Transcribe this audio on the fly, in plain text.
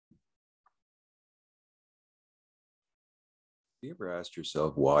You ever asked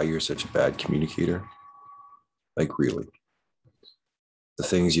yourself why you're such a bad communicator? Like, really? The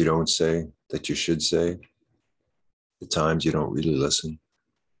things you don't say that you should say, the times you don't really listen,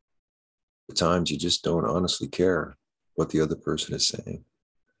 the times you just don't honestly care what the other person is saying.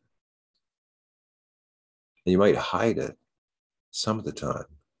 And you might hide it some of the time,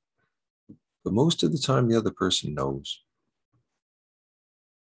 but most of the time, the other person knows.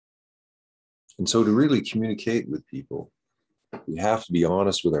 And so, to really communicate with people, we have to be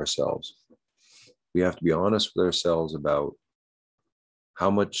honest with ourselves. We have to be honest with ourselves about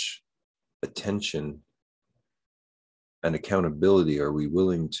how much attention and accountability are we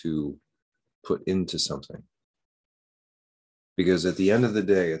willing to put into something. Because at the end of the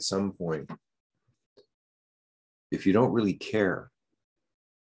day, at some point, if you don't really care,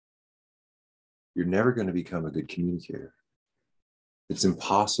 you're never going to become a good communicator. It's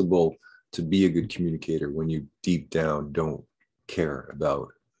impossible to be a good communicator when you deep down don't care about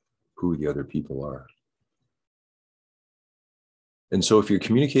who the other people are. And so if your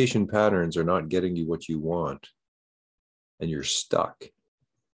communication patterns are not getting you what you want, and you're stuck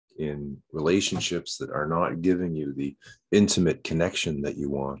in relationships that are not giving you the intimate connection that you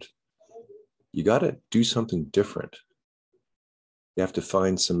want, you got to do something different. You have to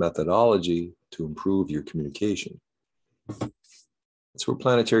find some methodology to improve your communication. That's where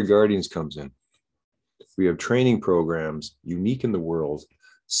Planetary Guardians comes in. We have training programs unique in the world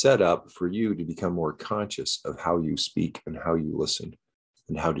set up for you to become more conscious of how you speak and how you listen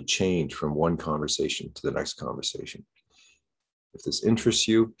and how to change from one conversation to the next conversation. If this interests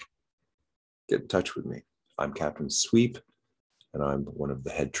you, get in touch with me. I'm Captain Sweep, and I'm one of the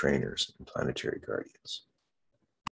head trainers in Planetary Guardians.